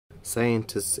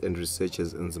Scientists and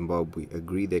researchers in Zimbabwe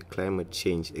agree that climate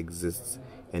change exists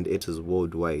and it is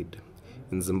worldwide.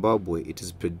 In Zimbabwe, it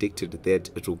is predicted that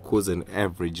it will cause an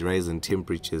average rise in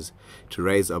temperatures to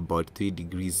rise about 3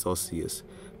 degrees Celsius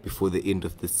before the end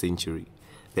of this century.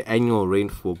 The annual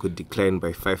rainfall could decline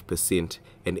by 5%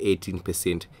 and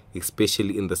 18%,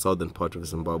 especially in the southern part of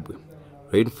Zimbabwe.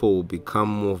 Rainfall will become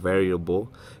more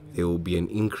variable. There will be an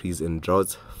increase in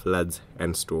droughts, floods,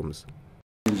 and storms.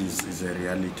 Change is a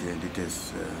reality, and it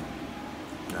is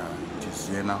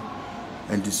here now,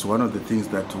 and it's one of the things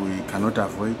that we cannot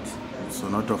avoid. It's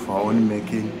not of our own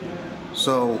making.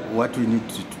 So what we need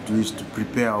to do is to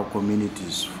prepare our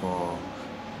communities for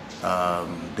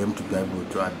them to be able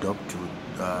to adapt to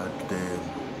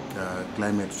the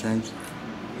climate change,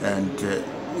 and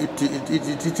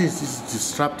it is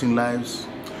disrupting lives,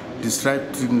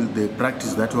 disrupting the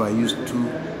practice that we are used to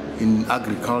in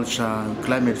agriculture.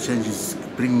 Climate change is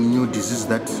bringing new diseases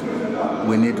that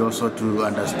we need also to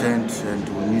understand, and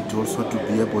we need also to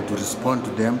be able to respond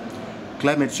to them.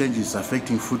 Climate change is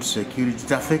affecting food security.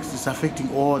 It's affecting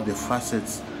all the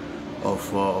facets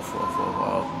of our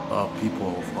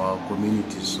people, of our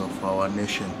communities, of our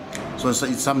nation. So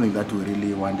it's something that we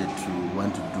really want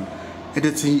to do.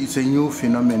 It's a new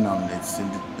phenomenon.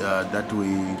 That we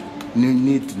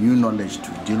need new knowledge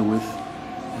to deal with.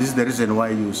 This is the reason why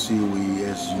you see we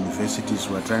as universities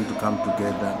were trying to come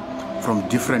together from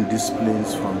different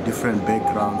disciplines, from different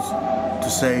backgrounds, to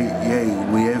say,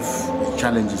 yeah, we have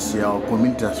challenges here. Our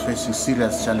community is facing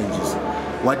serious challenges.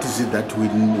 What is it that we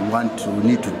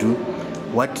need to do?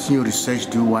 What new research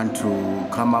do you want to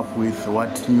come up with?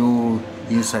 What new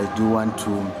insights do you want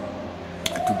to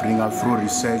bring out through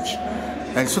research?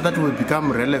 And so that we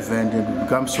become relevant and we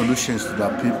become solutions to the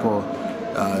people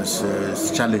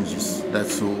challenges.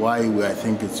 That's why I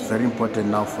think it's very important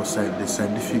now for the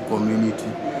scientific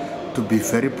community to be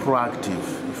very proactive,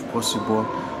 if possible,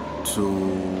 to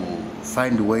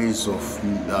find ways of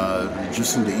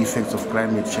reducing the effects of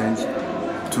climate change,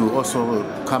 to also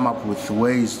come up with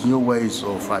new ways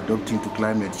of adapting to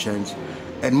climate change,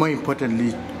 and more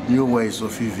importantly, new ways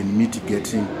of even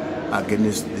mitigating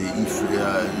against the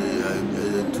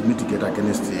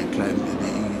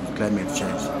climate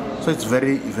change. So it's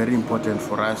very, very important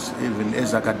for us, even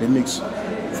as academics,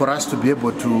 for us to be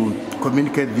able to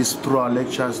communicate this through our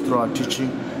lectures, through our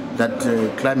teaching, that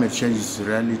climate change is a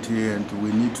reality, and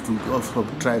we need to also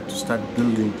try to start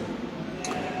building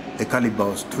a caliber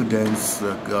of students,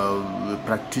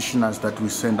 practitioners that we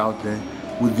send out there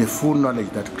with the full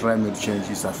knowledge that climate change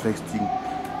is affecting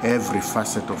every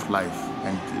facet of life,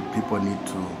 and people need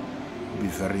to be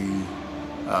very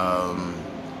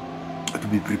to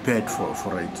be prepared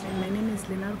for it. My name is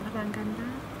Lenar Paranganda.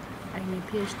 I'm a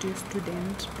PhD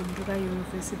student from CORAH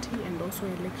University and also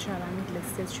a lecturer at Lake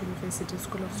State University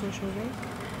School of Social Work.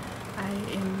 I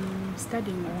am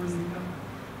studying on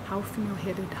how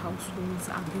female-headed households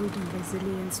are building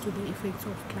resilience to the effects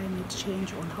of climate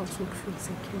change on household food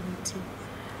security.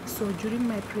 So during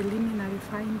my preliminary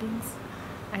findings,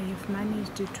 I have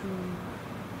managed to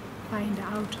find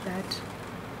out that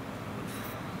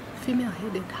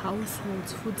female-headed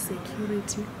households' food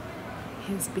security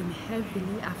has been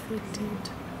heavily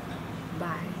affected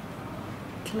by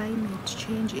climate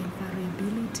change and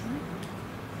variability,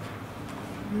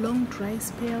 long dry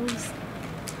spells,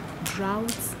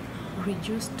 droughts,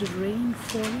 reduced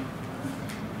rainfall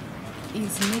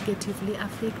is negatively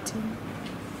affecting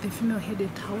the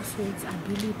female-headed household's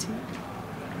ability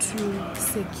to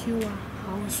secure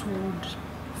household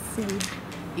food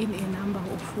in a number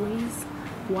of ways.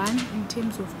 One, in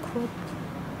terms of crop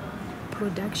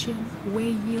production, where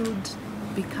yield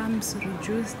becomes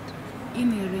reduced,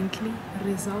 inherently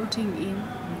resulting in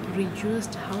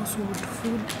reduced household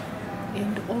food,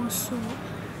 and also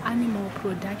animal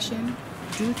production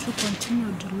due to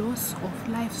continued loss of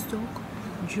livestock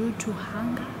due to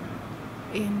hunger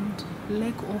and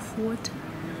lack of water,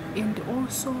 and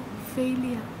also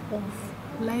failure of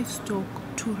livestock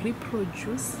to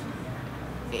reproduce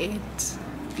at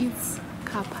its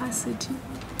capacity,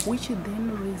 which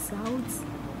then results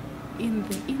in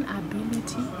the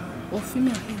inability of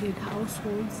female-headed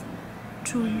households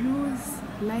to use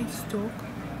livestock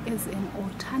as an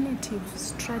alternative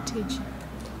strategy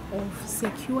of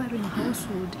securing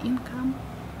household income,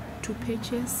 to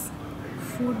purchase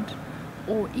food,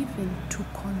 or even to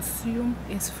consume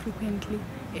as frequently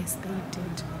as they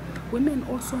did. Women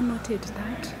also noted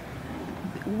that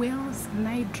wells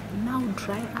now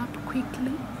dry up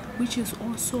quickly, which is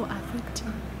also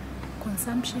affecting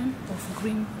consumption of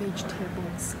green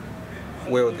vegetables.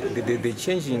 Well, the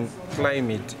changing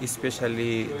climate,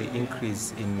 especially the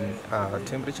increase in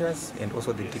temperatures and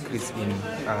also the decrease in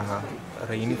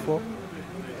rainfall,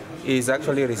 is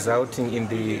actually resulting in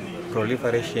the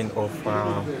proliferation of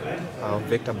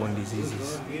vector-borne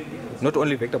diseases. Not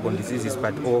only vector-borne diseases,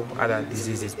 but all other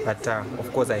diseases. But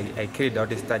of course, I carried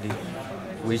out a study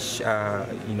which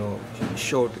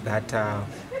showed that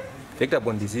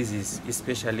vector-borne diseases,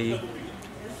 especially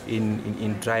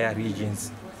in drier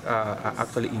regions, are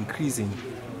actually increasing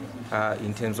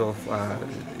in terms of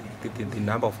the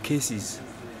number of cases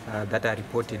that are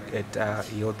reported at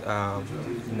health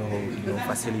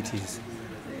facilities.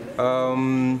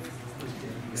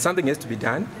 Something has to be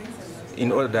done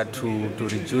in order to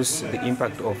reduce the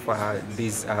impact of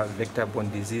these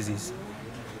vector-borne diseases,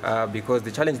 because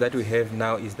the challenge that we have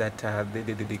now is that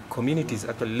the communities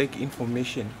actually lack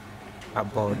information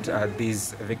about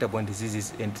these vector-borne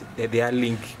diseases and their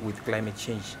link with climate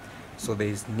change. So there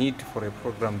is need for a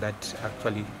program that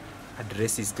actually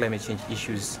addresses climate change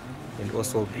issues and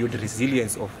also build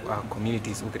resilience of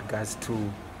communities with regards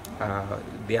to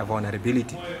their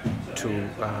vulnerability to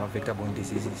vector-borne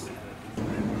diseases.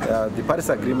 The Paris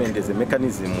Agreement is a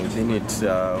mechanism within it,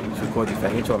 which we call the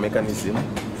financial mechanism,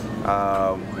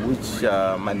 which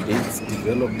mandates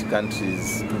developed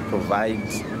countries to provide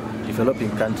developing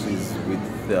countries with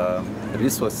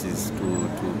resources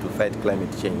to fight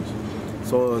climate change.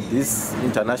 So this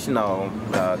international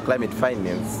climate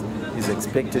finance is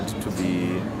expected to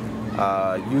be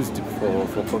used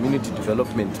for community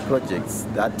development projects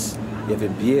that have a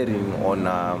bearing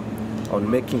on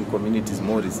making communities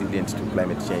more resilient to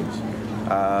climate change.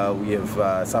 We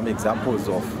have some examples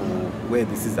of where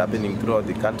this is happening throughout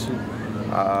the country.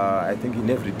 I think in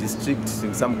every district,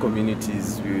 in some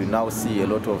communities, we now see a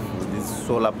lot of these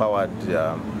solar-powered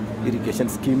irrigation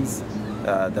schemes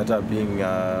that are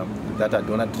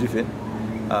donor-driven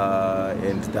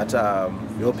and that are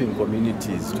helping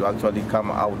communities to actually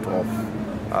come out of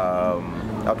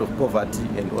poverty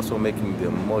and also making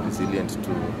them more resilient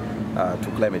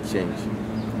to climate change.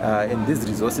 And these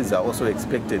resources are also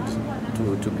expected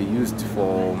to be used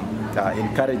for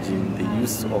encouraging the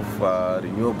use of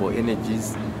renewable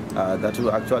energies that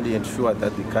will actually ensure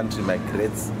that the country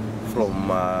migrates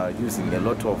from using a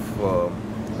lot of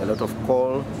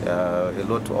coal, a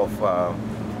lot of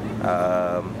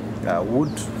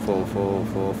wood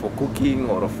for cooking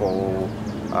or for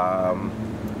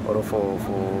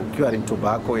curing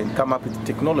tobacco, and come up with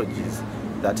technologies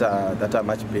that are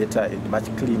much better and much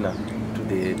cleaner to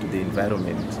the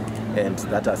environment, and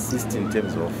that assist in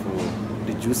terms of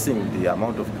reducing the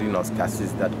amount of greenhouse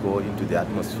gases that go into the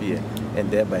atmosphere and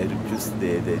thereby reduce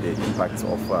the impacts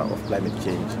of climate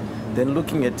change. Then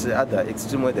looking at other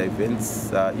extreme weather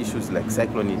events, issues like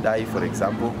Cyclone Idai, for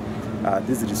example,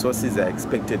 these resources are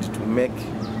expected to make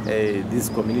these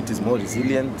communities more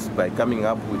resilient by coming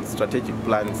up with strategic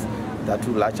plans that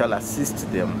will actually assist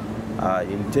them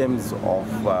in terms of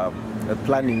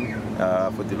planning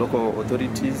for the local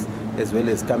authorities, as well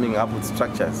as coming up with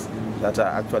structures that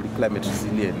are actually climate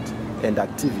resilient and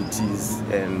activities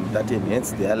and that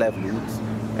enhance their livelihoods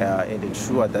and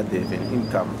ensure that they have an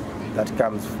income that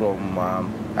comes from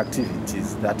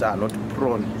activities that are not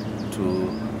prone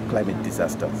to climate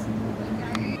disasters.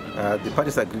 The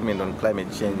Paris Agreement on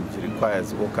climate change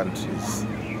requires all countries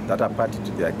that are party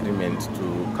to the agreement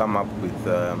to come up with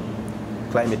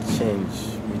climate change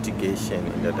mitigation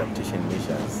and adaptation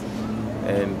measures.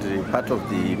 And part of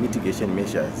the mitigation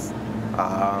measures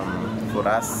for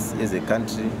us as a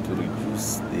country to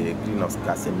reduce the greenhouse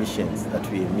gas emissions that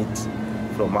we emit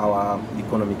from our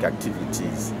economic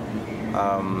activities.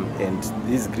 And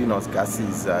these greenhouse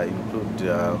gases include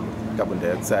carbon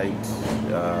dioxide,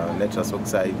 nitrous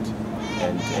oxide,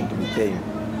 and methane.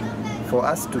 For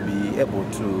us to be able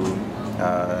to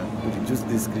reduce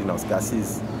these greenhouse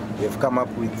gases, we have come up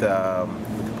with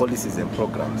policies and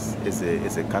programs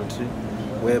as a country,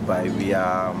 whereby we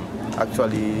are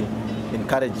actually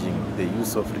encouraging the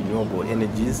use of renewable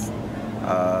energies,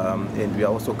 and we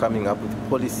are also coming up with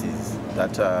policies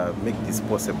that make this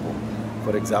possible.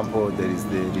 For example, there is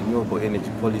the renewable energy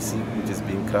policy, which is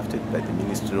being crafted by the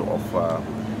Ministry of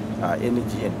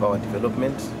Energy and Power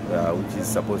Development, which is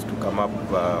supposed to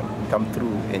come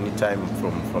through any time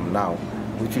from now,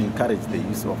 which will encourage the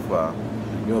use of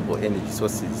renewable energy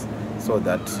sources, so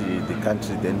that the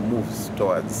country then moves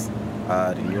towards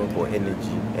renewable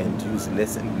energy and use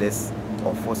less and less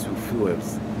of fossil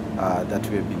fuels that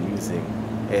we have been using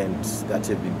and that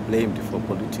have been blamed for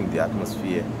polluting the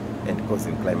atmosphere and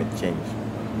causing climate change.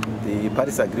 The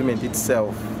Paris Agreement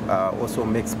itself also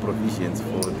makes provisions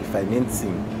for the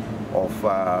financing of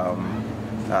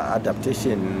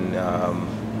adaptation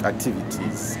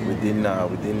activities within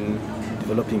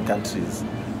developing countries.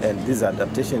 And these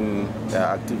adaptation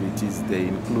activities, they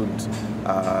include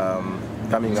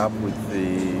coming up with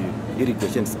the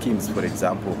irrigation schemes, for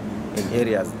example, in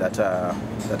areas that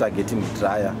are getting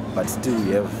drier, but still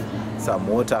we have some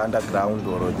water underground,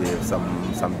 or they have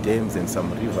some dams and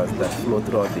some rivers that flow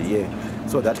throughout the year,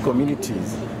 so that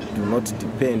communities do not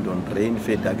depend on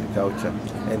rain-fed agriculture,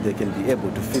 and they can be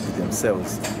able to feed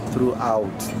themselves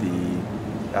throughout the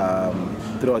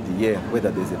year, whether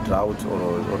there's a drought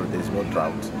or there's no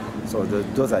drought. So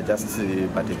those are just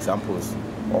but examples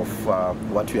of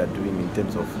what we are doing in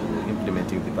terms of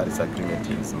implementing the Paris Agreement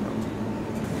in Zimbabwe.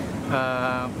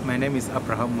 My name is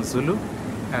Abraham Muzulu.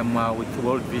 I'm with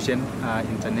World Vision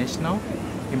International,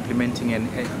 implementing an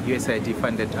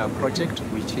USAID-funded project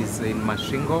which is in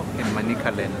Masvingo and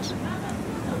Manicaland.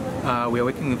 We are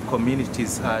working with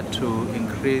communities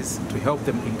to help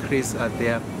them increase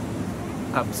their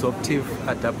absorptive,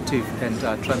 adaptive, and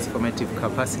transformative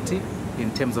capacity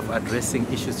in terms of addressing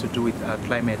issues to do with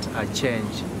climate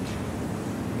change.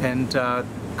 And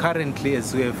currently,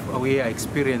 as we are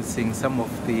experiencing some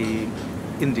of the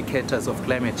indicators of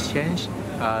climate change,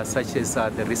 such as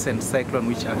the recent cyclone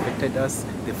which affected us,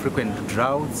 the frequent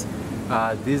droughts,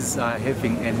 these are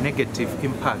having a negative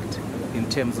impact in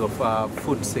terms of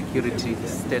food security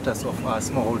status of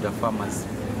smallholder farmers.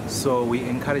 So we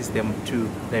encourage them to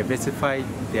diversify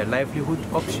their livelihood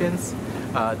options,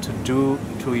 to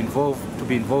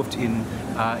be involved in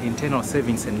internal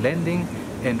savings and lending,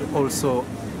 and also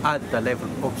other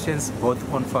livelihood options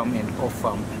both on farm and off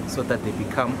farm, so that they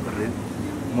become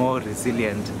more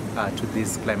resilient to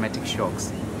these climatic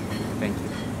shocks. Thank you.